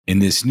In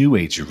this new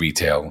age of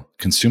retail,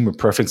 consumer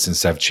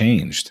preferences have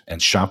changed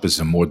and shoppers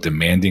are more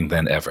demanding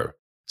than ever.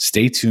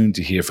 Stay tuned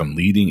to hear from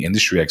leading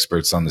industry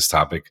experts on this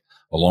topic,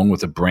 along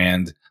with a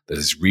brand that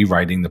is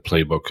rewriting the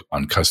playbook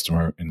on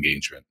customer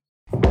engagement.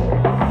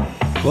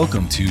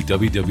 Welcome to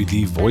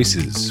WWD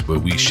Voices, where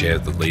we share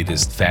the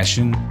latest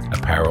fashion,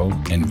 apparel,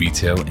 and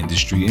retail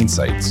industry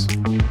insights.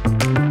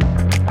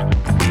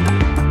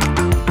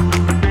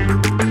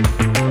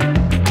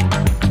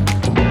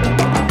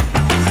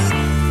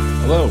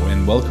 Hello,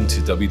 and welcome to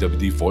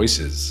WWD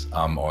Voices.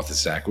 I'm Arthur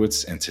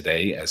Sakowitz, and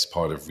today, as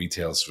part of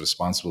Retail's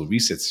Responsible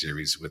Reset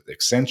series with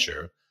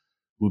Accenture,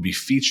 we'll be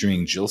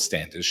featuring Jill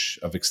Standish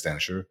of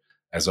Accenture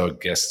as our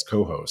guest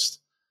co-host.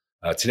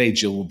 Today,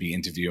 Jill will be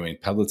interviewing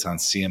Peloton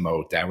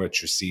CMO Dara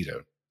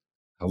Tresita.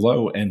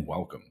 Hello and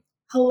welcome.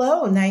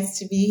 Hello, nice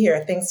to be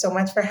here. Thanks so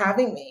much for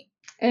having me.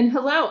 And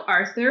hello,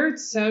 Arthur.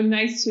 It's so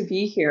nice to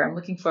be here. I'm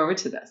looking forward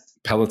to this.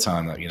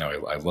 Peloton,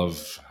 I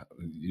love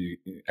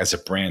as a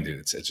brand.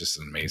 It's just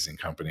an amazing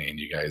company, and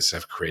you guys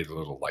have created a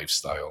little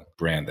lifestyle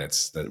brand that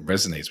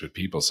resonates with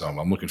people. So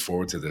I'm looking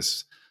forward to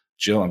this.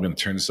 Jill, I'm going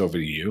to turn this over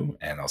to you,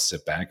 and I'll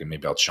sit back and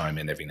maybe I'll chime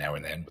in every now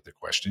and then with a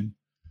question.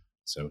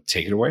 So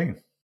take it away.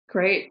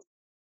 Great.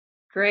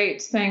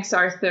 Thanks,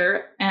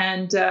 Arthur.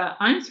 And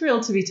I'm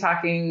thrilled to be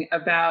talking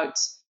about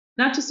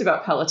not just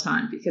about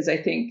Peloton, because I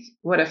think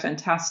what a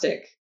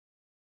fantastic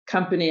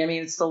company. I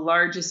mean, it's the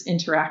largest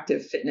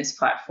interactive fitness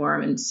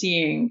platform, and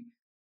seeing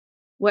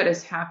what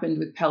has happened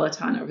with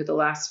Peloton over the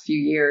last few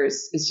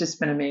years has just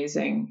been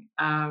amazing.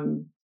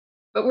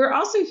 But we're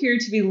also here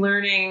to be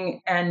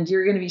learning, and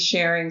you're going to be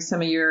sharing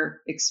some of your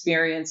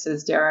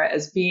experiences, Dara,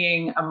 as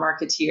being a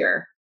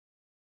marketeer.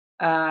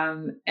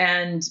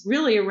 And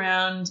really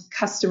around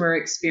customer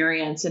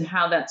experience and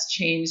how that's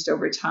changed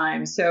over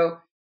time. So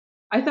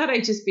I thought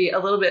I'd just be a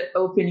little bit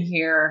open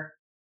here.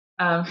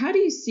 How do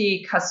you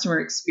see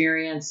customer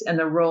experience and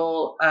the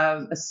role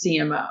of a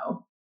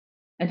CMO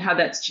and how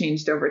that's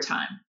changed over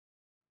time?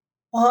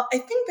 Well, I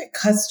think that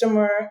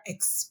customer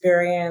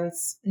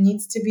experience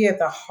needs to be at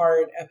the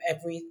heart of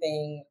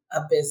everything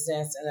a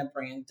business and a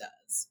brand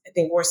does. I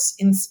think we're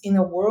in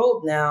a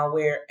world now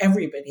where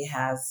everybody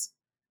has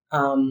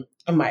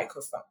a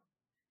microphone,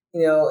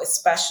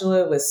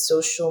 especially with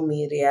social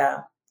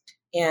media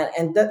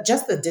and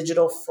just the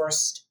digital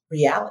first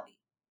reality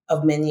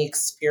of many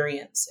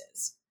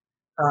experiences.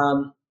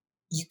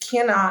 You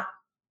cannot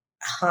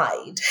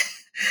hide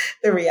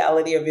the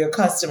reality of your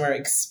customer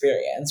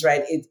experience,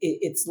 right?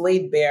 It's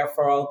laid bare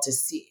for all to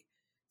see.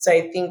 So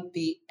I think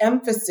the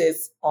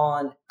emphasis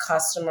on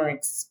customer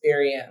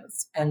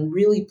experience and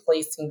really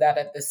placing that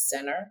at the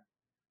center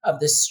of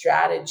the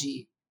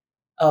strategy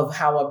of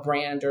how a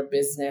brand or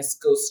business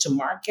goes to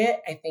market,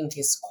 I think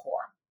is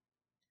core.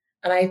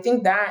 And I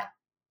think that,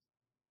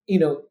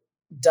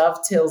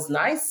 dovetails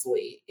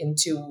nicely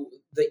into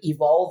the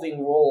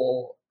evolving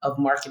role of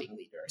marketing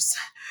leaders,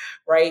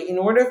 right? In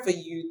order for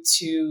you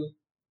to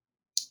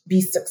be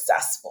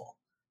successful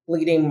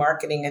leading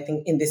marketing, I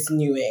think in this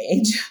new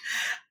age,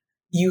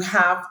 you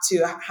have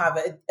to have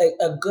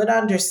a good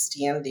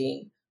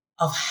understanding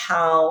of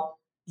how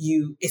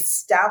you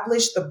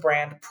establish the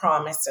brand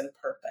promise and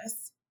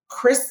purpose,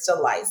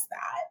 crystallize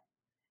that,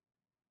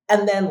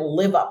 and then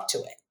live up to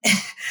it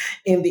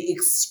in the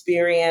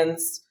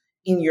experience,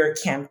 in your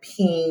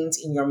campaigns,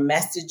 in your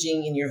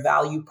messaging, in your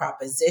value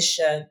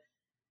proposition.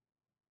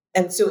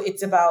 And so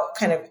it's about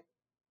kind of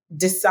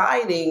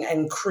deciding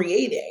and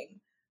creating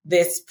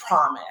this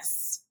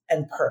promise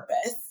and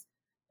purpose,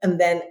 and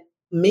then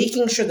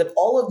making sure that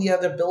all of the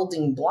other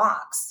building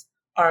blocks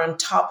are on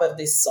top of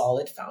this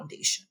solid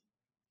foundation.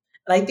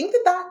 And I think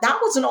that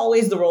wasn't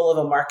always the role of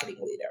a marketing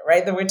leader,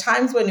 right? There were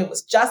times when it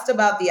was just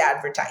about the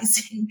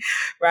advertising,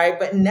 right?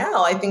 But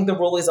now I think the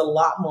role is a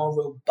lot more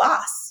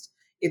robust.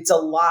 It's a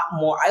lot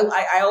more,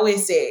 I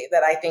always say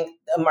that I think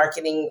a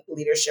marketing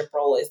leadership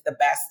role is the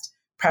best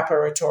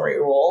preparatory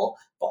role,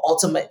 but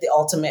the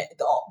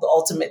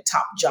ultimate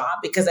top job,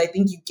 because I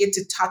think you get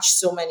to touch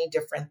so many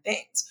different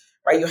things,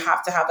 right? You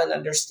have to have an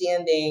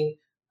understanding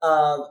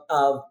of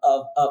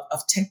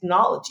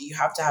technology. You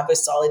have to have a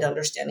solid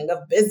understanding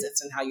of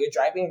business and how you're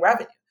driving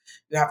revenue.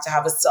 You have to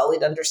have a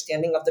solid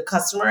understanding of the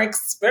customer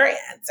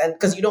experience, and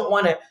because you don't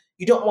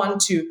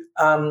want to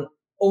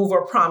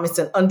overpromise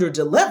and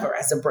underdeliver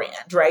as a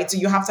brand, right? So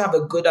you have to have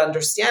a good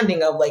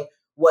understanding of like,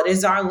 what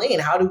is our lane?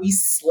 How do we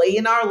slay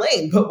in our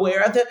lane? But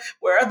where are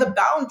the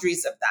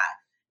boundaries of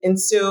that? And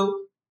so,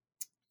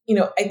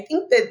 I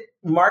think that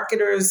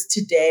marketers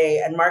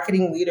today and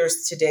marketing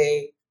leaders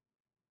today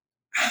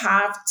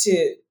have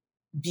to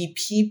be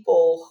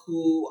people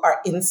who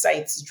are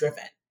insights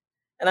driven.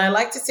 And I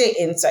like to say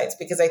insights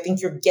because I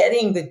think you're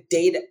getting the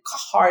data,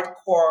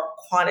 hardcore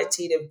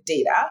quantitative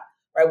data,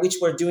 right? Which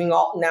we're doing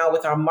all now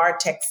with our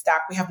MarTech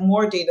stack. We have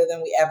more data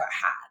than we ever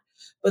had,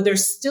 but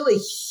there's still a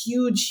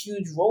huge,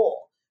 huge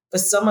role for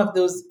some of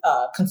those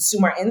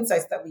consumer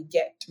insights that we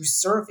get through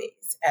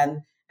surveys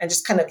and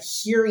just kind of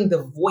hearing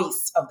the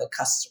voice of the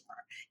customer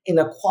in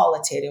a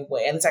qualitative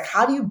way. And it's like,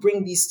 how do you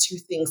bring these two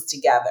things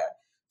together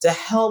to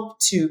help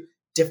to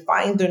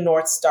define the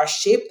North Star,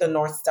 shape the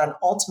North Star, and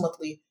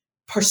ultimately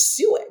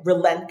pursue it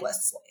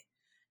relentlessly.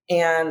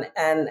 And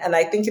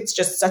I think it's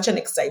just such an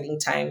exciting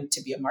time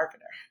to be a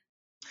marketer.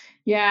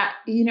 Yeah,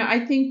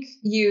 I think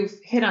you've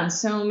hit on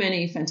so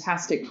many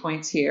fantastic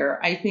points here.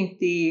 I think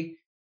the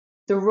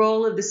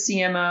role of the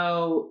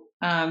CMO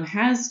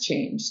has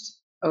changed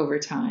over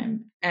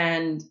time.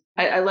 And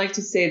I like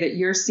to say that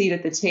your seat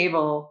at the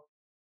table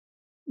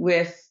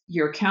with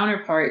your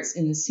counterparts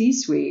in the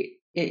C-suite,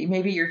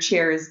 maybe your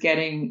chair is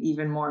getting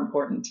even more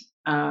important,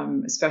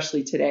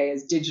 especially today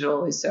as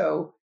digital is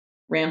so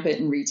rampant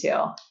in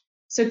retail.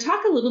 So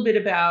talk a little bit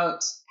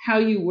about how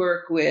you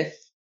work with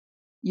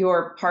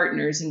your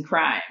partners in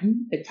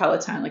crime at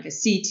Peloton, like a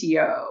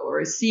CTO or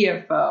a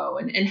CFO,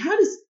 and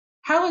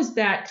how has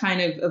that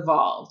kind of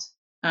evolved?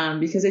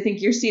 Because I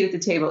think your seat at the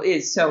table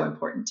is so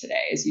important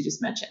today, as you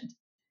just mentioned.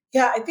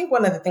 Yeah, I think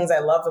one of the things I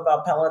love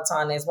about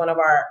Peloton is one of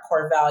our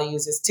core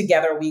values is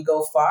together we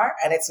go far.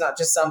 And it's not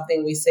just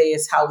something we say,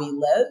 it's how we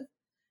live.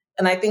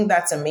 And I think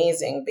that's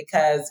amazing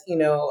because,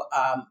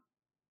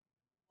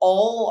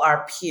 all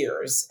our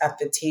peers at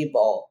the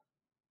table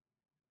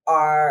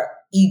are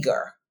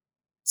eager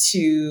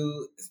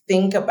to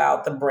think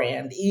about the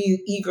brand,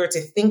 eager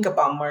to think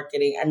about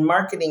marketing, and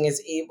marketing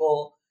is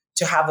able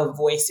to have a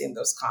voice in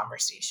those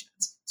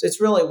conversations. So it's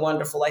really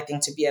wonderful, I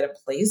think, to be at a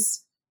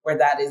place where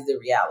that is the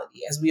reality.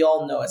 As we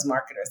all know, as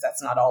marketers,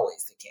 that's not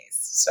always the case.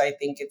 So I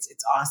think it's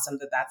awesome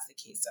that that's the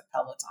case at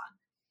Peloton.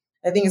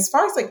 I think as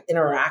far as like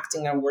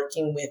interacting and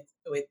working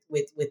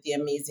with the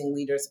amazing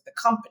leaders at the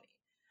company,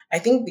 I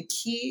think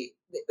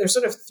there's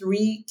sort of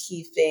three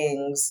key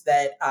things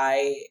that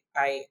I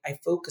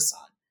focus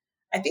on.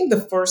 I think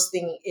the first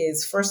thing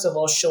is, first of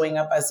all, showing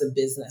up as a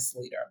business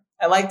leader.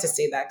 I like to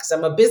say that because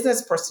I'm a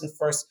business person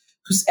first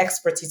whose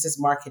expertise is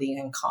marketing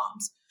and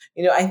comms.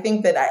 I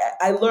think that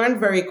I learned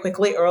very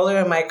quickly earlier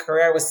in my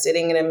career. I was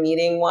sitting in a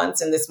meeting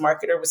once and this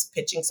marketer was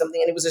pitching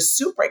something and it was a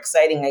super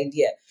exciting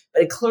idea,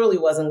 but it clearly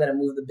wasn't going to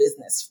move the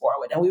business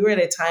forward. And we were at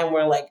a time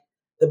where like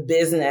the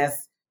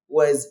business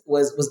was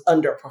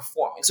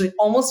underperforming. So it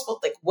almost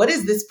felt like, what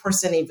is this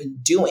person even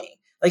doing?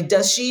 Like,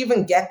 does she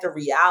even get the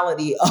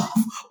reality of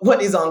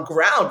what is on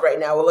ground right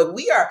now? Like,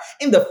 we are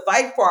in the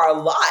fight for our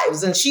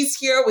lives and she's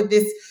here with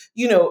this,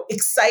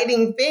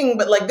 exciting thing.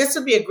 But like, this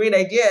would be a great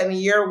idea in a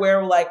year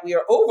where like we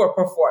are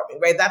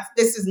overperforming, right?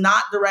 This is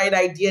not the right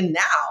idea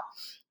now.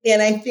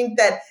 And I think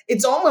that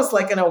it's almost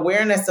like an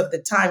awareness of the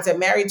times. I'm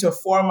married to a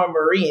former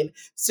Marine.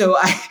 So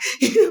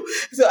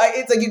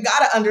it's like, you got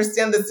to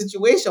understand the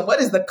situation.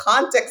 What is the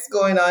context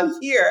going on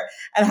here?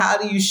 And how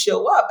do you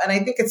show up? And I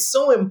think it's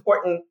so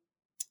important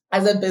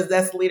as a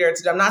business leader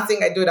to do. I'm not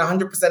saying I do it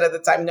 100% of the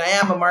time. I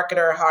am a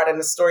marketer at heart and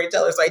a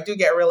storyteller, so I do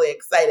get really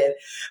excited.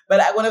 But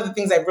one of the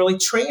things I've really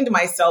trained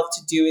myself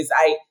to do is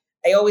I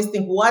always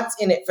think, what's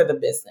in it for the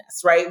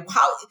business, right?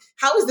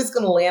 How is this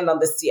going to land on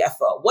the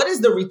CFO? What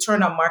is the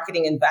return on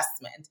marketing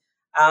investment?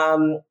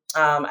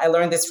 I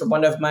learned this from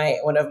one of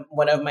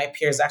my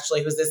peers,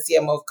 actually, who's the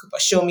CMO of Coupa.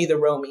 Show me the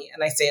ROMI.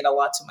 And I say it a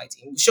lot to my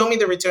team. Show me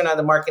the return on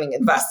the marketing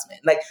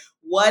investment. Like,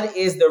 what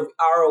is the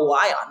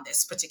ROI on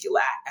this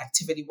particular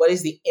activity? What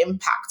is the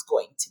impact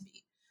going to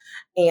be?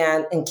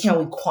 And can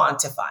we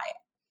quantify it?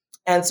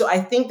 And so I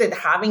think that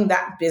having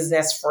that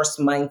business first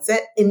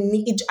mindset,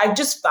 I've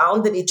just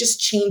found that it just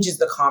changes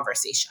the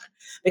conversation,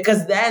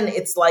 because then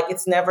it's like,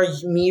 it's never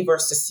me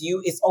versus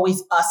you. It's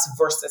always us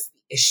versus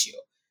the issue.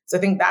 So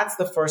I think that's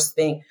the first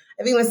thing.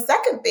 I think the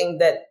second thing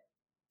that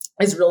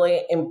is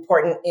really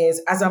important is,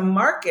 as a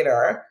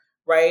marketer,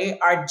 right,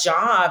 our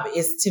job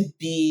is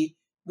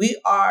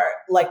we are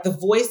like the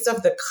voice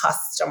of the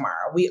customer.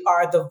 We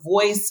are the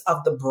voice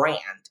of the brand.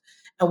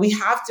 And we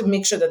have to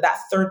make sure that that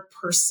third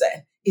person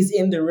is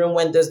in the room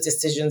when those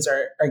decisions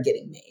are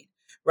getting made,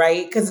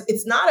 right? Because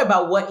it's not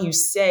about what you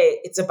say,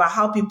 it's about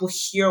how people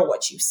hear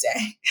what you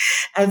say.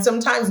 And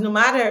sometimes no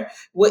matter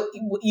what,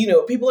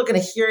 people are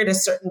going to hear it a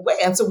certain way.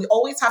 And so we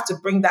always have to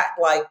bring that,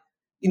 like,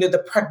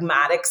 the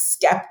pragmatic,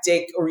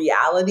 skeptic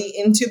reality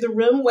into the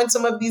room when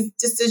some of these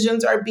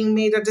decisions are being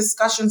made or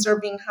discussions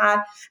are being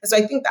had. And so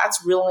I think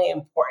that's really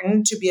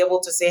important, to be able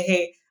to say,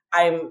 hey,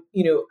 I'm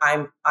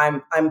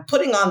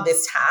putting on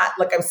this hat,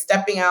 like I'm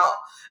stepping out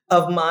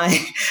of mine.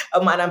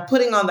 I'm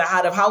putting on the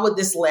hat of how would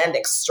this land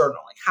externally?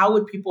 How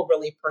would people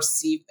really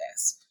perceive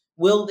this?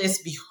 Will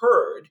this be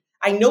heard?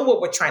 I know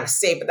what we're trying to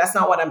say, but that's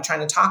not what I'm trying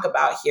to talk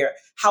about here.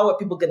 How are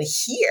people going to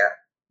hear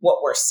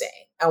what we're saying,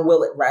 and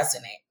will it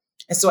resonate?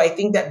 And so I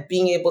think that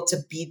being able to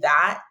be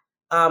that,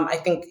 I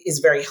think is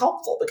very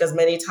helpful, because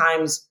many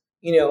times,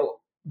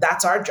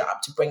 that's our job,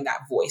 to bring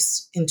that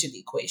voice into the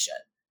equation.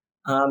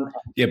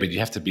 Yeah, but you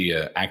have to be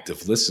an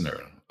active listener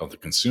of the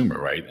consumer,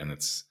 right? And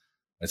it's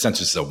not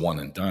just a one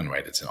and done,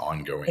 right? It's an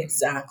ongoing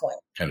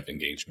kind of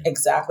engagement.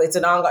 Exactly. It's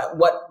an ongoing,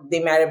 what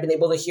they might have been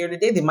able to hear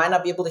today, they might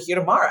not be able to hear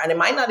tomorrow. And it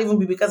might not even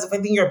be because of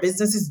anything your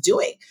business is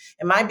doing.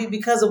 It might be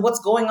because of what's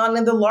going on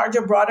in the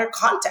larger, broader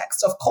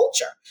context of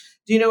culture.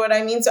 Do you know what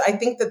I mean? So I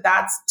think that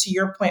that's, to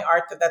your point,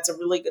 Art, that's a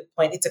really good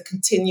point. It's a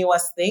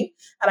continuous thing.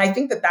 And I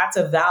think that that's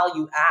a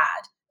value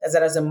add is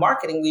that as a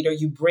marketing leader,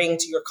 you bring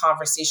to your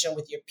conversation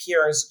with your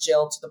peers,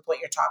 Jill, to the point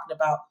you're talking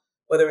about,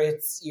 whether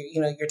it's,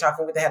 you're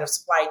talking with the head of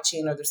supply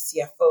chain or the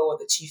CFO or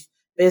the chief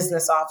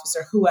business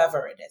officer,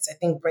 whoever it is. I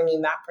think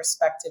bringing that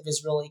perspective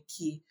is really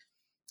key.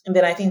 And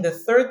then I think the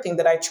third thing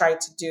that I try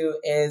to do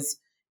is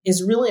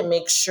really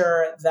make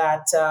sure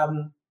that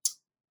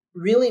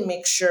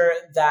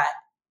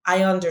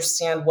I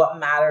understand what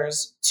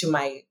matters to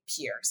my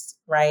peers,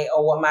 right?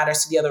 Or what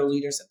matters to the other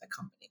leaders at the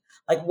company.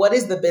 Like, what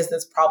is the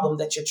business problem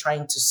that you're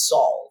trying to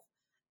solve?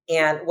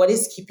 And what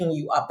is keeping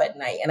you up at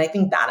night? And I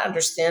think that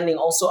understanding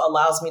also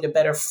allows me to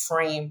better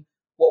frame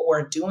what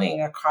we're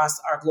doing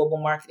across our global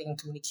marketing and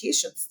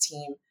communications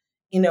team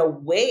in a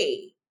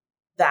way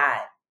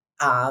that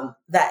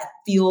that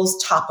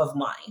feels top of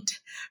mind,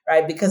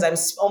 right? Because I'm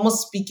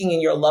almost speaking in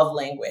your love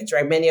language,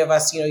 right? Many of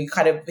us, you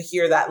kind of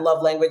hear that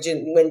love language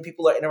when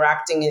people are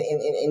interacting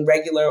in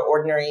regular,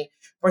 ordinary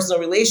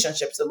personal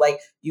relationships. So like,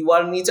 you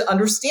need to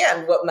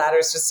understand what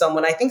matters to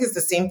someone. I think it's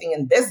the same thing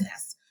in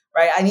business,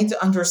 right? I need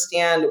to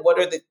understand what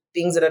are the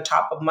things that are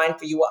top of mind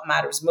for you, what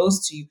matters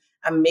most to you,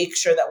 and make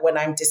sure that when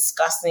I'm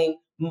discussing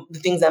the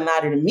things that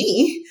matter to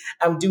me,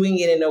 I'm doing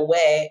it in a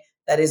way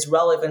that is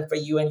relevant for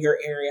you and your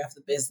area of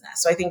the business.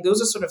 So I think those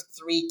are sort of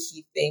three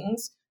key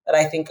things that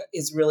I think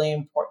is really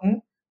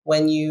important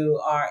when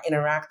you are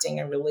interacting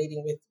and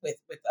relating with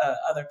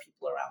other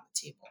people around the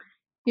table.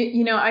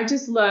 I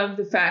just love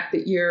the fact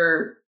that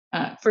you're,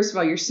 first of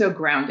all, you're so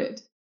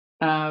grounded.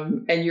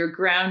 And you're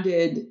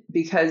grounded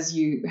because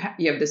you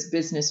have this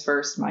business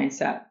first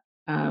mindset,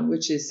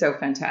 which is so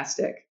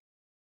fantastic.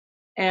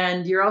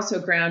 And you're also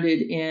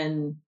grounded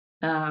in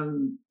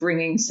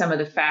bringing some of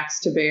the facts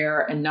to bear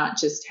and not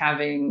just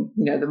having,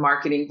 the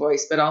marketing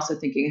voice, but also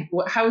thinking,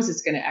 how is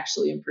this going to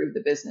actually improve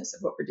the business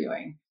of what we're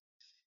doing?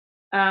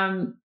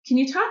 Can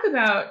you talk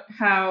about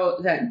how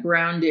that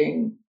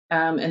grounding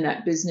and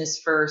that business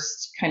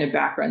first kind of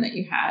background that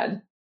you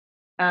had,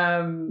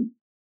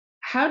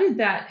 how did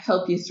that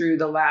help you through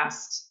the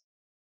last,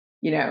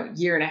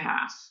 year and a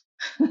half,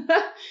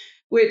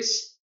 which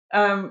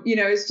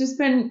it's just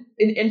been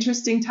an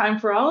interesting time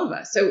for all of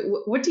us.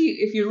 So what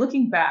if you're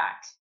looking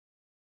back,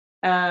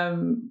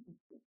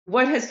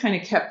 what has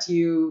kind of kept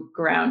you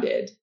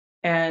grounded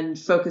and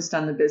focused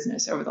on the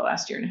business over the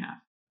last year and a half?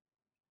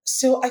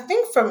 So I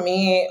think for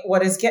me,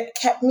 what has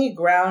kept me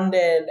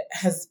grounded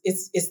is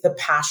the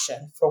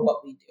passion for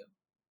what we do,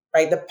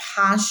 right? The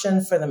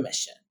passion for the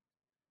mission.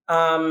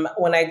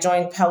 When I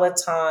joined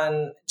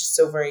Peloton just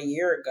over a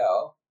year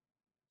ago,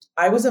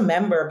 I was a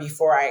member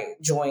before I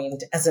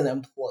joined as an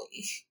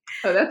employee.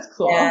 Oh, that's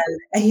cool. And,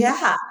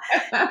 yeah.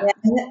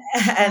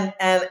 and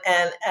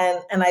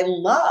I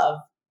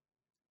love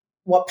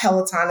what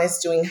Peloton is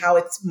doing, how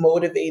it's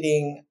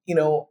motivating,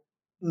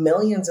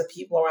 millions of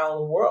people around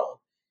the world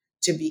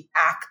to be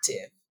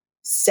active,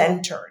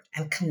 centered,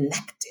 and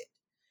connected.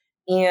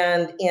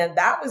 And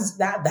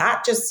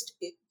that just,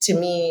 to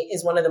me,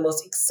 is one of the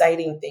most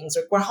exciting things.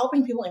 We're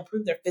helping people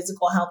improve their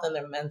physical health and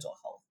their mental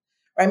health.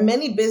 Right?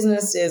 Many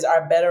businesses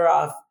are better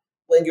off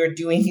when you're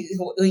doing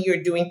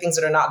things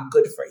that are not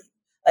good for you.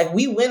 Like,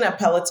 we win at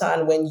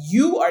Peloton when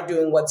you are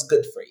doing what's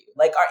good for you.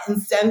 Like, our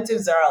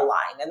incentives are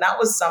aligned. And that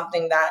was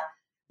something that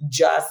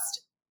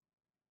just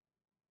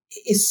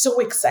is so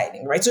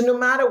exciting, right? So no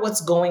matter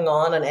what's going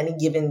on any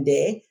given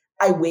day,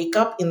 I wake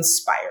up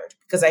inspired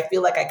because I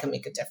feel like I can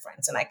make a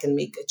difference and I can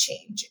make a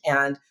change.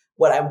 And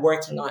what I'm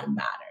working on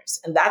matters.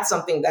 And that's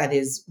something that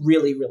is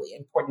really, really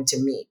important to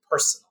me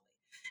personally.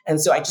 And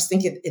so I just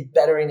think it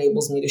better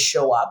enables me to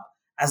show up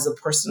as the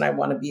person I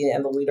want to be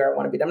and the leader I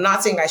want to be. I'm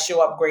not saying I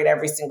show up great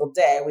every single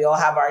day. We all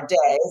have our days.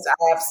 I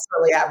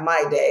certainly have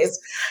my days,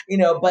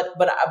 but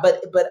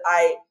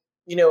I,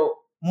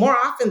 more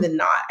often than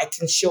not, I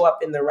can show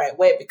up in the right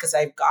way because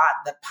I've got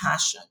the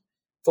passion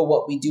for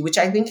what we do, which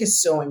I think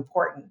is so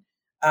important.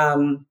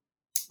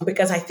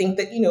 Because I think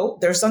that,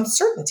 there's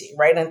uncertainty,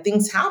 right? And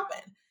things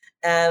happen.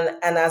 And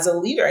as a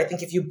leader, I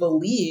think if you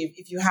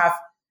have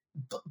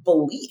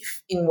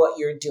belief in what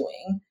you're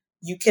doing,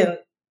 you can,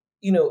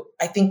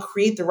 I think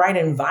create the right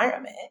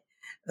environment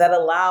that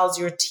allows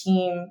your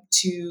team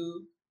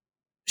to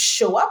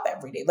show up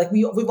every day. Like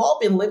we've all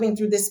been living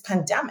through this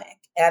pandemic,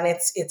 and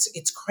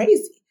it's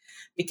crazy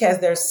because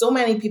there's so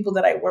many people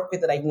that I work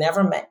with that I've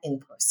never met in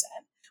person,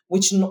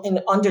 which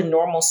under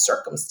normal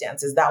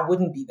circumstances, that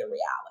wouldn't be the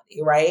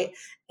reality, right?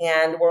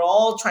 And we're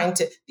all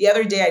the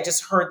other day, I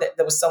just heard that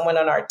there was someone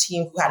on our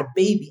team who had a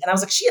baby. And I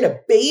was like, she had a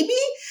baby?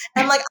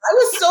 And I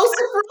was so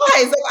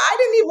surprised. I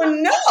didn't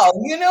even know,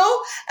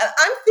 And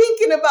I'm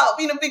thinking about,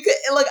 because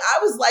I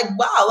was like,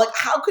 wow,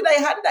 how did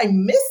I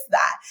miss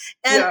that?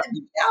 And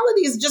the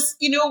reality is just,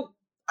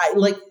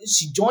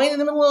 she joined in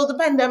the middle of the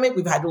pandemic.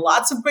 We've had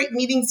lots of great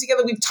meetings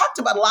together. We've talked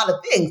about a lot of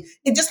things.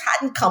 It just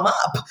hadn't come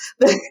up,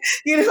 and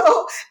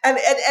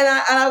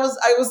I was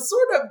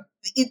sort of,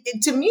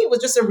 to me, it was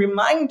just a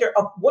reminder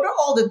of what are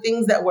all the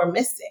things that we're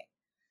missing,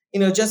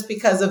 just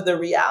because of the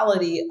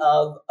reality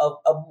of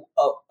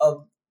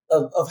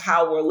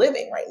how we're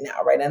living right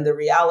now, right? And the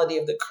reality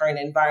of the current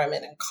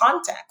environment and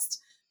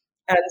context.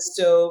 And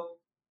so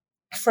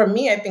for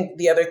me, I think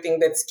the other thing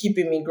that's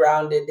keeping me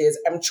grounded is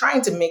I'm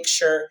trying to make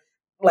sure,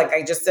 like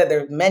I just said,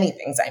 there are many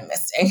things I'm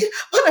missing,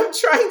 but I'm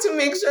trying to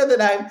make sure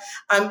that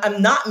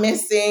I'm not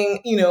missing,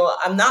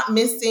 I'm not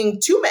missing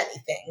too many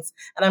things.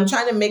 And I'm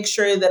trying to make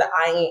sure that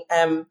I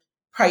am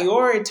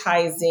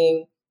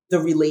prioritizing the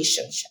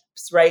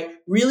relationships, right?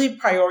 Really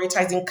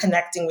prioritizing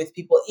connecting with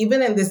people,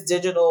 even in this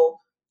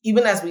digital,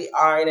 even as we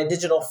are in a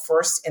digital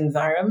first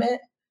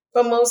environment,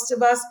 for most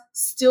of us,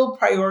 still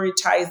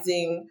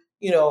prioritizing,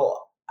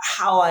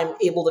 how I'm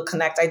able to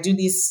connect. I do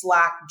these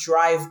Slack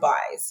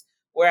drive-bys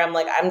where I'm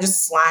like, I'm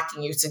just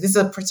slacking you. So this is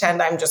a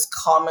pretend I'm just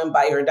coming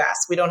by your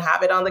desk. We don't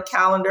have it on the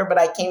calendar, but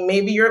I came,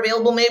 maybe you're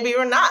available, maybe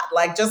you're not.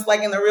 Like, just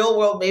like in the real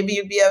world, maybe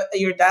you'd be at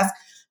your desk,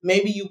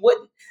 maybe you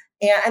wouldn't.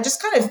 And I'm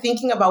just kind of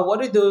thinking about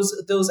what are those,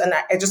 and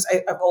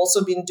I've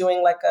also been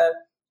doing like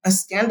a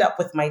stand up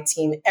with my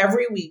team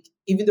every week,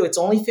 even though it's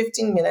only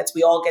 15 minutes,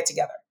 we all get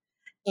together.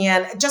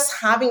 And just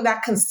having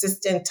that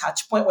consistent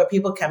touch point where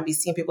people can be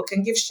seen, people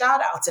can give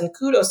shout outs and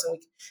kudos, and we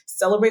can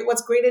celebrate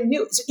what's great and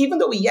new. So even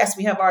though we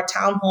have our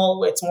town hall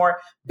where it's more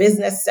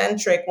business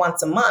centric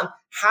once a month,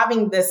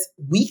 having this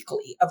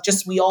weekly of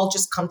just, we all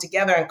just come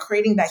together and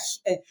creating that,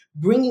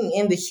 bringing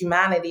in the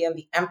humanity and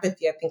the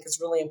empathy, I think is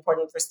really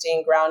important for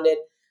staying grounded.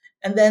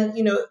 And then,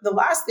 the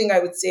last thing I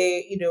would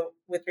say,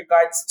 with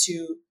regards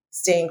to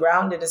staying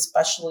grounded,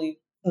 especially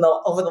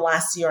over the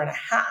last year and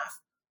a half,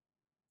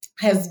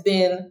 has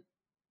been,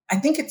 I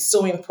think it's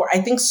so important.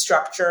 I think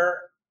structure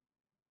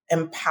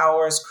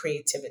empowers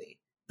creativity.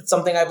 It's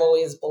something I've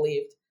always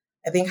believed.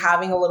 I think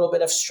having a little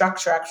bit of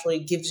structure actually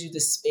gives you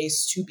the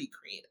space to be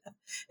creative.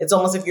 It's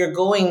almost if you're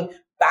going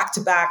back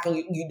to back and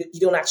you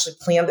don't actually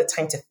plan the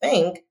time to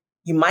think,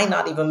 you might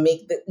not even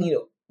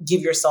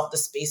give yourself the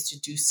space to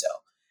do so.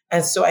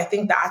 And so I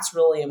think that's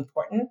really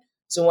important.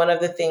 So one of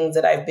the things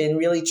that I've been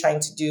really trying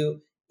to do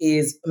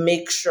is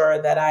make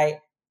sure that I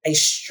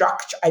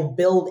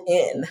build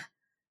in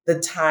the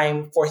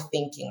time for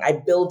thinking. I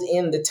build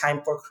in the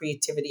time for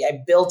creativity. I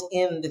build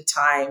in the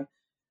time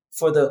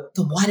for the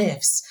what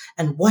ifs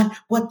and what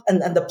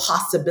and the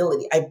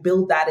possibility. I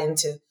build that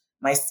into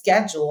my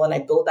schedule, and I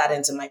build that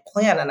into my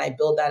plan, and I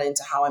build that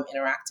into how I'm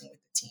interacting with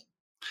the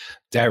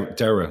team.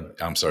 Dara,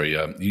 I'm sorry.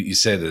 You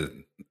said,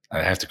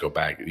 I have to go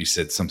back. You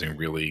said something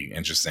really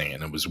interesting,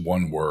 and it was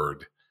one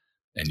word,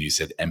 and you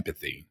said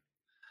empathy.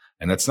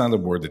 And that's not a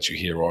word that you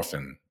hear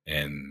often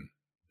in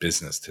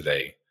business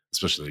today,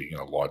 especially,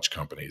 large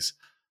companies.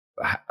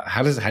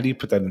 How do you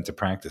put that into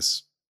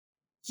practice?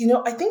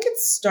 I think it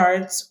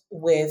starts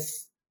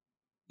with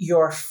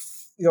your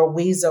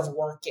ways of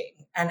working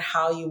and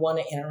how you want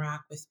to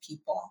interact with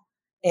people.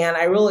 And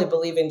I really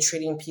believe in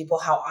treating people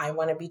how I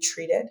want to be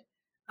treated.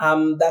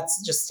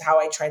 That's just how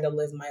I try to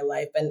live my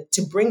life. And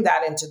to bring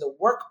that into the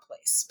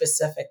workplace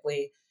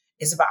specifically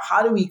is about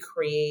how do we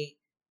create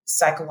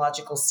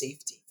psychological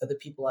safety for the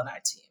people on our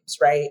teams,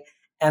 right?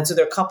 And so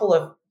there are a couple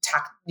of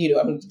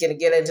I'm going to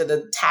get into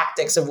the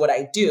tactics of what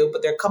I do,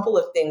 but there are a couple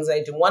of things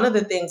I do. One of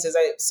the things is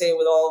I say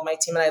with all of my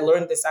team, and I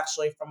learned this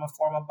actually from a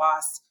former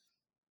boss,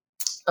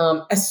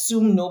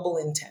 assume noble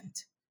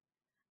intent.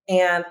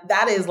 And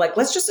that is like,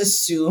 let's just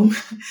assume,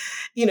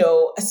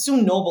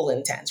 assume noble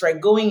intent, right?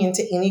 Going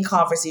into any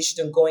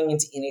conversation and going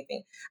into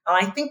anything.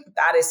 And I think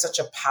that is such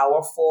a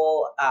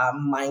powerful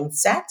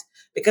mindset,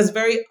 because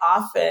very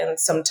often,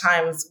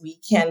 sometimes we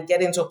can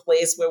get into a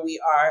place where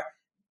we are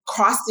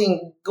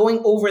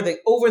going over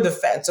the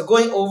fence or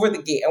going over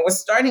the gate, and we're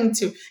starting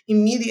to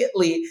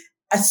immediately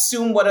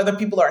assume what other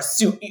people are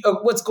assuming,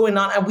 what's going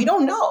on, and we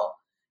don't know.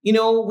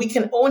 We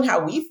can own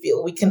how we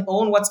feel, we can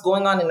own what's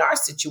going on in our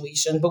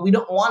situation, but we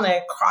don't want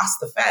to cross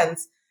the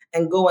fence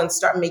and go and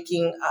start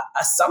making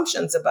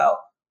assumptions about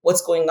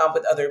what's going on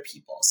with other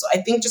people. So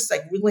I think just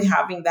like really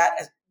having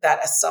that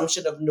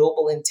assumption of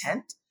noble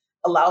intent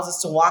allows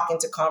us to walk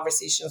into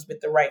conversations with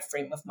the right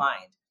frame of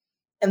mind.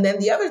 And then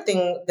the other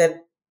thing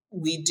that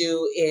we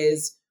do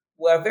is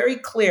we're very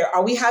clear.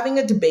 Are we having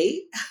a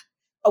debate?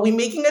 Are we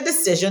making a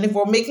decision? If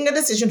we're making a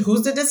decision,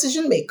 who's the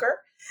decision maker?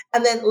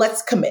 And then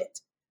let's commit.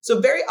 So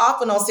very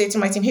often I'll say to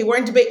my team, hey, we're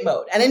in debate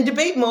mode. And in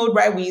debate mode,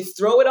 right, we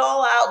throw it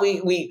all out.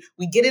 We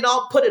get it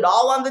all, put it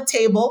all on the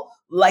table,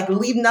 like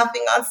leave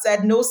nothing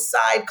unsaid, no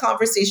side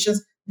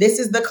conversations. This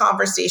is the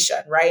conversation,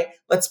 right?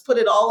 Let's put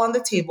it all on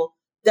the table.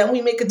 Then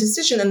we make a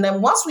decision. And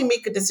then once we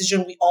make a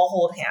decision, we all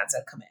hold hands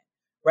and commit,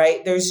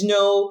 right? There's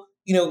no,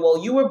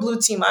 well, you were blue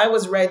team, I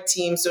was red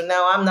team. So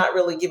now I'm not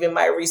really giving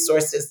my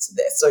resources to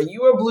this. So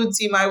you were blue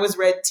team, I was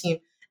red team,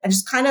 and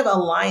just kind of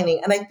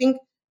aligning. And I think,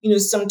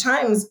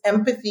 sometimes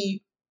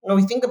empathy, when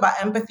we think about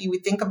empathy, we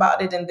think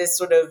about it in this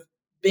sort of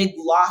big,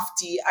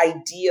 lofty,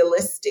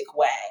 idealistic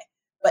way.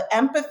 But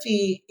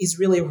empathy is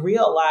really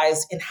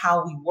realized in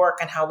how we work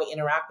and how we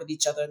interact with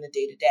each other in the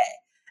day-to-day.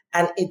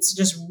 And it's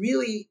just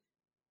really,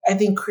 I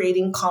think,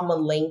 creating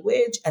common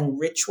language and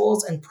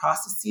rituals and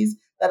processes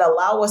that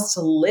allow us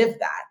to live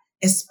that,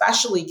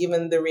 especially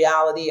given the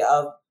reality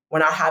of we're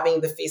not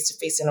having the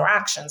face-to-face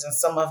interactions and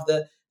some of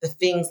the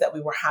things that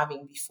we were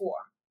having before.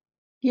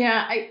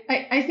 Yeah,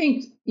 I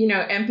think,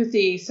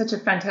 empathy, such a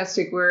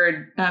fantastic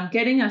word,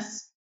 getting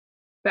us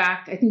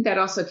back, I think that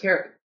also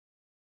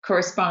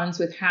corresponds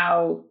with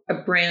how a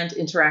brand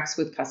interacts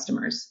with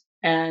customers.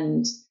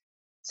 And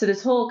so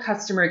this whole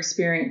customer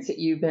experience that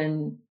you've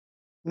been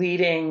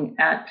leading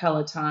at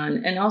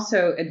Peloton, and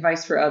also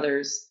advice for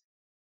others,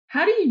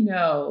 how do you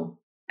know,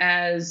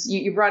 as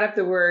you brought up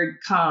the word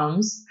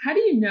comms, how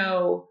do you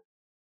know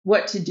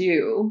what to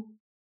do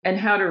and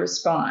how to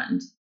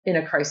respond in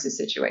a crisis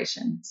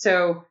situation?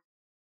 So,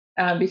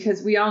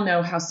 because we all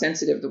know how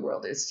sensitive the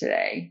world is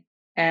today,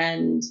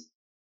 and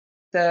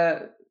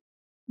the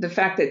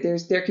fact that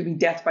there could be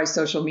death by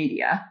social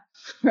media,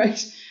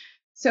 right?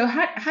 So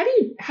how do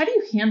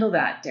you handle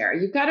that, Dara?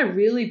 You've got a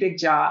really big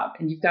job,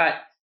 and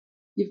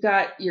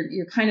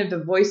you're kind of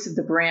the voice of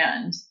the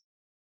brand.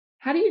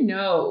 How do you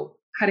know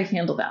how to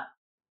handle that?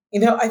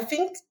 I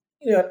think,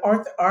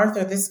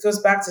 Arthur, this goes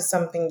back to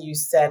something you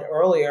said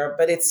earlier,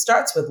 but it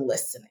starts with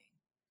listening,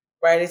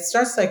 right? It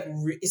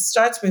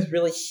starts with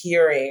really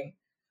hearing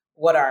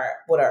what our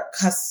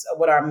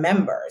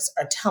members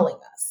are telling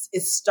us.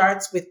 It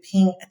starts with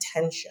paying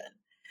attention.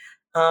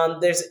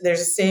 There's a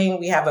saying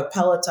we have at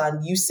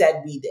Peloton, you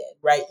said we did,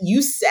 right?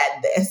 You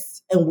said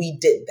this and we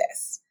did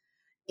this.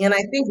 And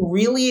I think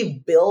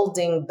really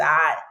building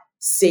that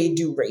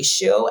say-do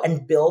ratio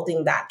and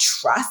building that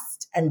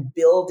trust and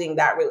building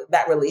that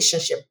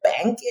relationship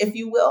bank, if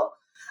you will,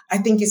 I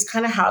think is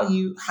kind of how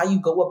you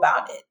go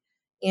about it.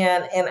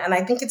 And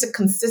I think it's a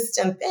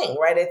consistent thing,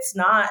 right? It's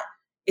not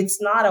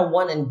a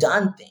one and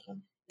done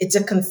thing. It's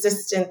a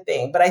consistent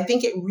thing. But I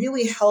think it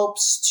really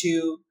helps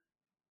to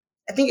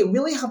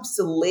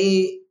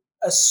lay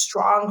a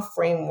strong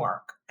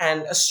framework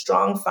and a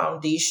strong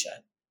foundation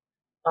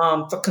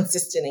for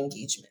consistent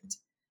engagement,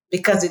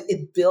 because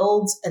it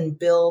builds and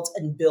builds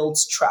and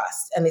builds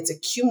trust. And it's a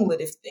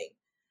cumulative thing.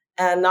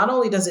 And not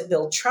only does it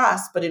build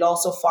trust, but it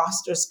also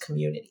fosters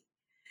community.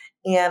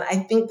 And I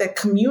think that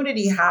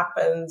community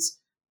happens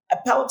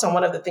at Peloton.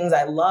 One of the things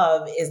I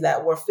love is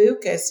that we're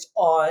focused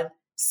on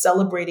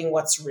celebrating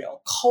what's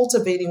real,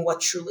 cultivating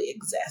what truly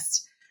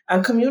exists.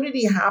 And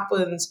community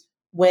happens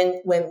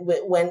when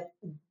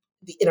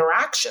the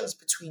interactions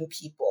between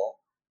people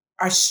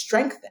are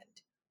strengthened,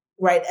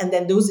 right? And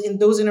then those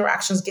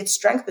interactions get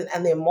strengthened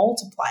and they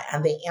multiply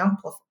and they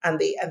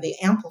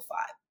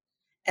amplify.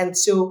 And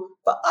so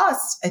for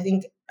us, I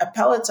think at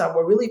Peloton,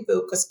 we're really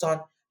focused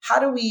on how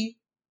do we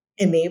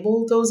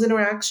enable those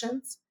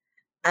interactions?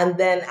 And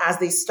then as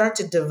they start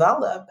to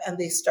develop and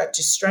they start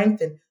to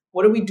strengthen,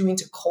 what are we doing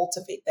to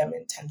cultivate them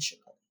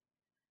intentionally?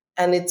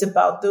 And it's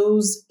about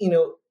those,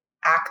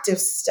 active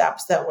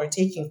steps that we're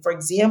taking. For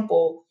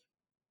example,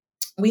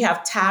 we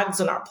have tags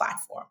on our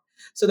platform.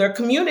 So there are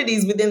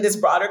communities within this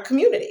broader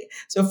community.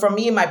 So for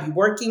me, it might be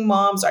working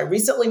moms. I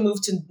recently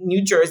moved to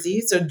New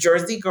Jersey. So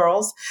Jersey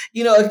girls,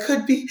 it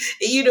could be,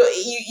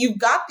 you've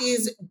got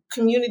these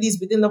communities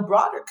within the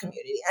broader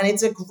community. And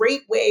it's a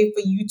great way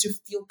for you to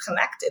feel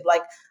connected.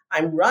 Like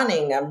I'm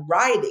running, I'm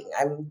riding,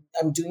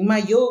 I'm doing my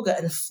yoga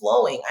and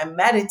flowing, I'm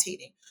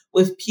meditating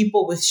with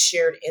people with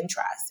shared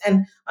interests.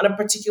 And on a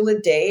particular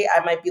day,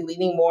 I might be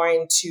leaning more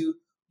into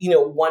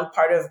one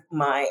part of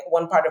my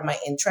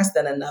interest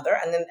than another.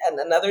 And then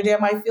another day I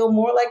might feel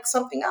more like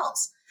something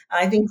else.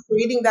 And I think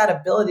creating that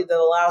ability that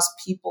allows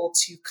people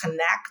to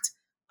connect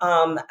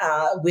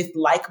with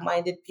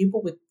like-minded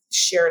people with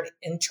shared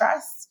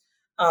interests,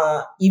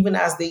 even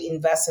as they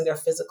invest in their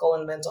physical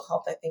and mental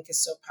health, I think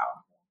is so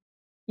powerful.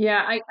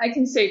 Yeah, I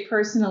can say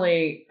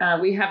personally,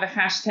 we have a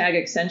hashtag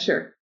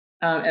Accenture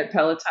at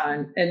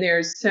Peloton, and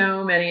there's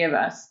so many of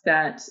us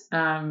that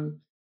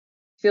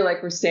feel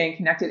like we're staying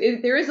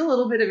connected. There is a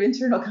little bit of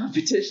internal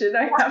competition,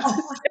 I have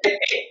to say,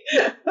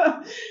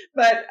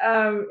 but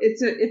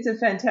it's a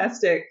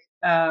fantastic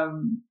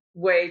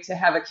way to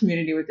have a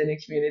community within a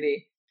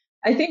community.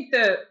 I think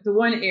the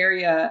one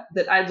area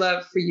that I'd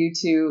love for you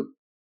to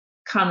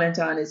comment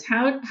on is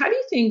how do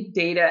you think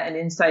data and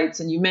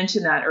insights, and you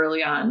mentioned that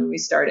early on when we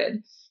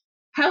started,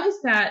 how has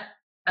that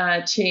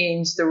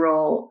changed the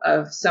role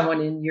of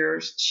someone in your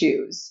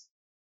shoes?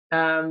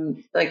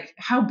 Like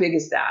how big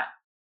is that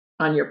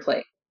on your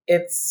plate?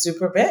 It's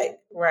super big,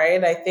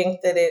 right? I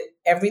think that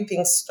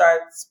everything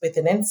starts with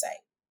an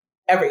insight,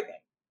 everything.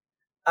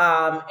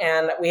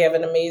 And we have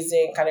an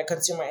amazing kind of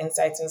consumer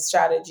insights and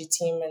strategy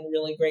team and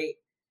really great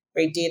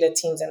data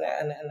teams and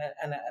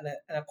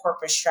a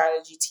corporate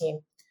strategy team.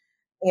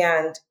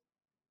 And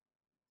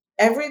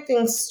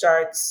everything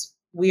starts,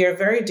 we are a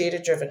very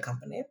data-driven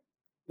company,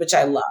 which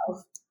I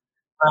love,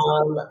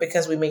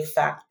 because we make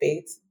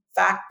fact-based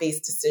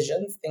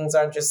decisions. Things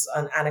aren't just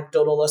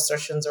anecdotal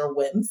assertions or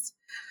whims.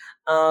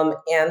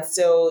 And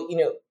so,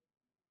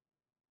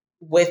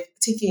 with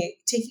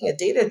taking a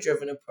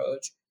data-driven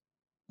approach,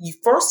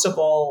 first of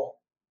all,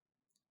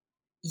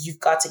 you've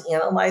got to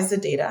analyze the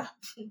data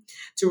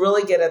to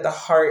really get at the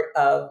heart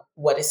of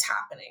what is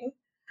happening.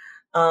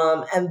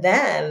 And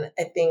then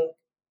I think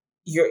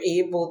you're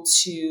able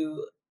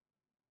to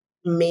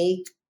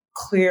make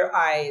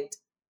clear-eyed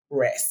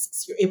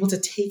risks. You're able to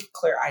take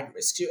clear-eyed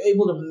risks. You're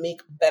able to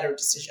make better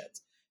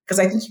decisions. Because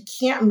I think you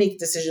can't make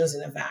decisions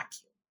in a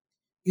vacuum.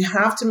 You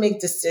have to make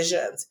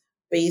decisions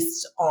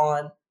based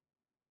on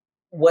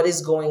what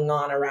is going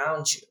on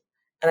around you.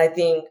 And I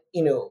think,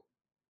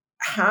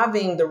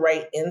 having the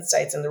right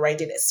insights and the right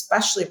data,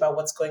 especially about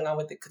what's going on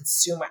with the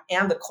consumer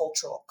and the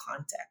cultural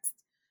context,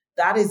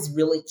 that is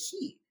really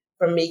key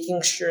for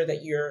making sure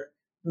that you're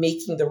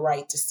making the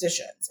right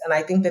decisions. And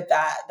I think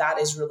that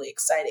is really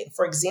exciting.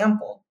 For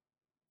example,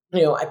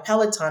 at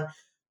Peloton,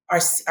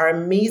 our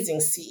amazing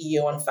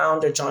CEO and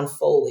founder, John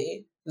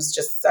Foley, who's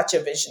just such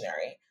a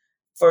visionary,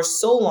 for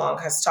so long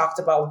has talked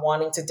about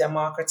wanting to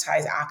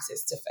democratize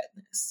access to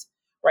fitness,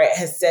 right?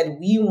 Has said,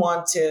 we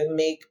want to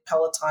make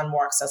Peloton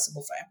more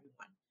accessible for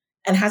everyone,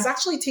 and has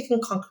actually taken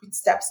concrete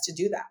steps to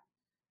do that,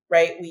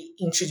 right? We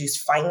introduced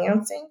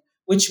financing,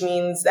 which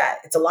means that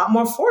it's a lot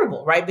more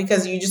affordable, right?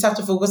 Because you just have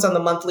to focus on the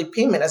monthly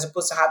payment as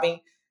opposed to having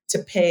to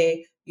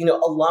pay, a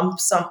lump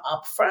sum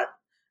upfront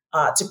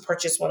to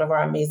purchase one of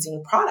our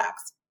amazing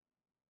products.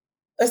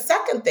 The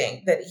second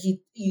thing that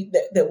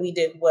that we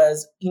did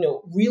was,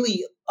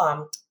 really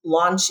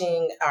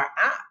launching our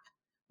app,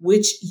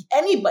 which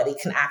anybody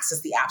can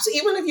access the app. So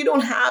even if you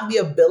don't have the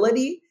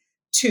ability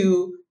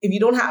to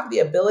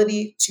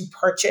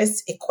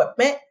purchase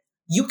equipment,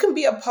 you can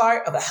be a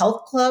part of a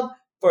health club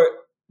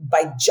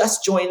by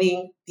just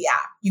joining the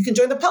app. You can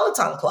join the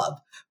Peloton Club,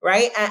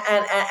 right?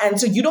 And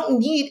so you don't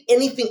need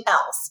anything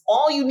else.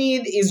 All you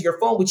need is your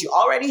phone, which you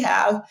already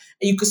have, and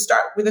you could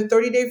start with a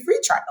 30-day free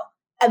trial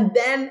and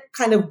then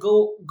kind of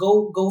go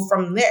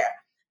from there.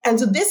 And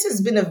so this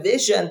has been a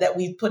vision that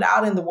we've put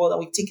out in the world and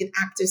we've taken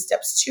active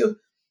steps to.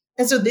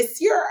 And so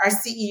this year, our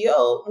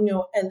CEO,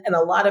 and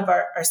a lot of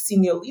our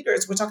senior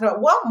leaders were talking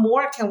about what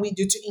more can we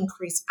do to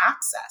increase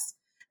access?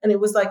 And it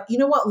was like,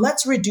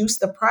 let's reduce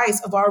the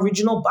price of our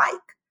original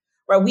bike,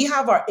 right? We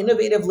have our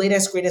innovative,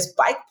 latest, greatest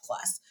Bike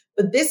Plus,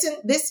 but this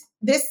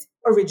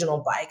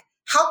original bike,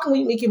 how can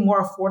we make it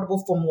more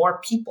affordable for more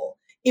people?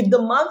 If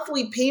the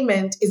monthly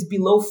payment is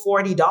below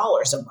 $40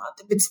 a month,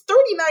 if it's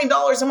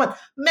 $39 a month,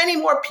 many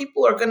more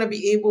people are going to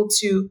be able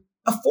to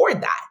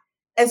afford that.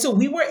 And so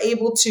we were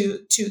able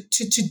to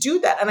do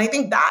that. And I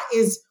think that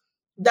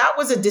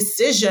was a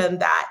decision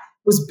that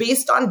was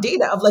based on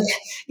data of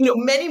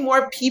many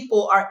more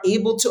people are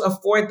able to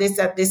afford this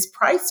at this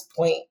price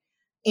point.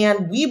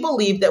 And we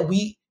believe that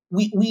we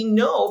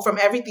know from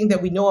everything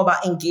that we know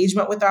about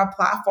engagement with our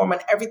platform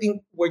and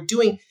everything we're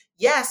doing,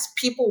 yes,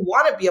 people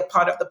want to be a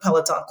part of the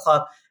Peloton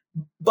Club,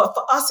 but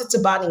for us, it's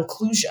about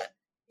inclusion.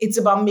 It's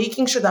about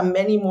making sure that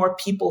many more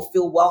people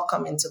feel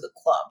welcome into the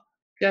club.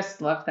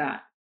 Just love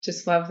that.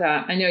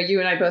 I know you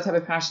and I both have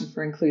a passion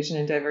for inclusion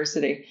and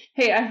diversity.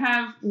 Hey, I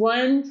have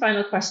one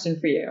final question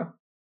for you.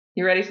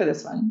 You ready for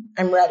this one?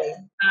 I'm ready.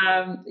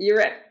 You're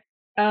ready.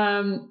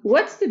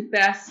 What's the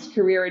best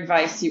career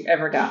advice you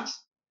ever got?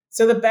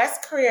 So the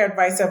best career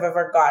advice I've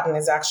ever gotten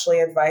is actually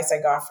advice I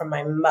got from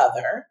my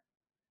mother,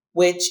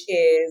 which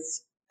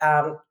is,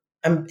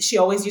 she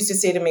always used to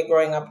say to me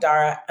growing up,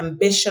 Dara,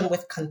 ambition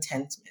with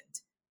contentment.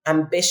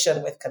 And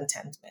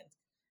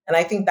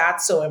I think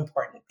that's so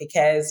important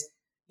because,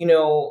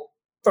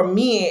 for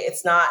me,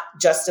 it's not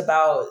just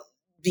about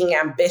being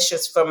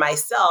ambitious for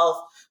myself,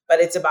 but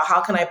it's about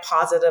how can I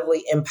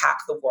positively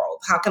impact the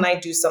world? How can I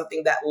do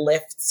something that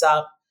lifts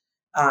up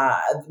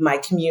my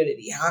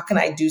community? How can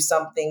I do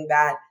something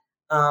that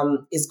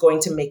is going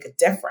to make a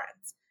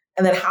difference?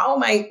 And then how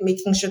am I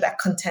making sure that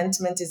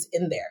contentment is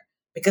in there?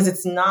 Because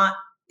it's not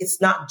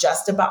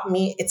just about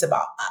me, it's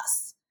about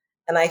us.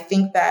 And I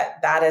think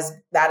that has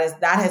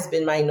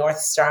been my North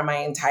Star my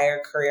entire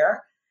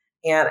career.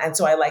 And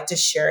so I like to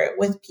share it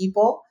with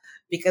people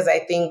because I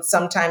think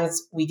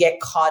sometimes we get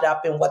caught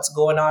up in what's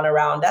going on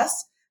around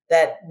us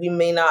that we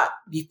may not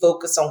be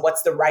focused on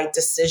what's the right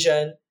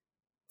decision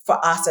for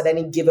us at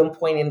any given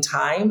point in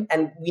time.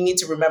 And we need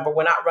to remember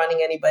we're not running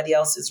anybody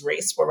else's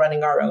race. We're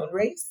running our own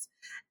race.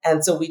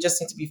 And so we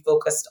just need to be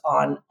focused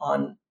on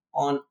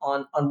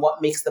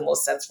what makes the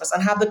most sense for us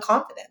and have the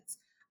confidence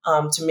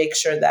to make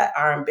sure that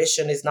our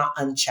ambition is not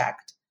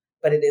unchecked,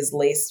 but it is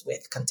laced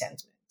with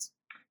contentment.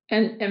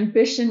 And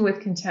ambition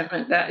with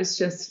contentment, that is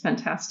just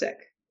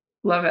fantastic.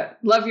 Love it.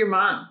 Love your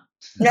mom.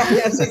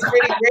 Yes, it's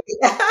pretty great.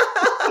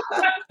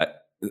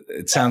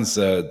 It sounds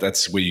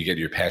that's where you get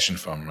your passion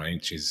from,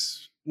 right?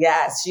 She's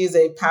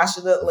a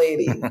passionate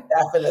lady,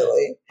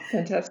 definitely.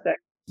 Fantastic.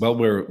 Well,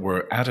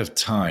 we're out of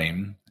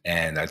time,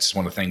 and I just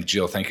want to thank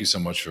Jill. Thank you so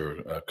much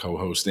for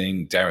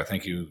co-hosting. Dara,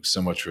 thank you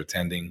so much for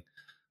attending,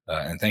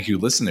 and thank you,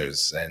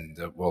 listeners. And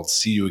we'll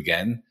see you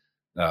again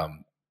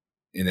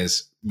in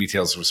this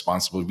Retail's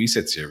Responsible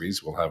Reset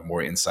series. We'll have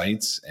more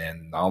insights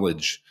and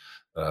knowledge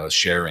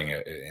sharing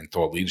and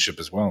thought leadership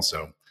as well.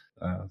 So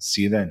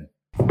see you then.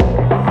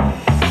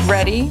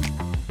 Ready,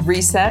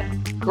 reset,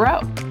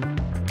 grow.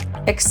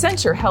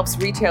 Accenture helps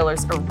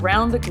retailers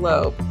around the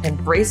globe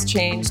embrace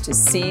change to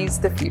seize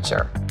the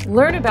future.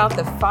 Learn about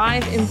the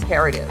 5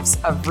 imperatives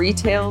of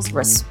retail's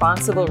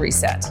responsible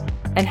reset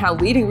and how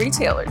leading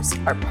retailers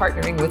are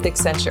partnering with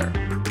Accenture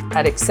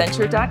at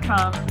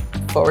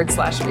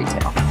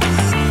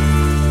accenture.com/retail.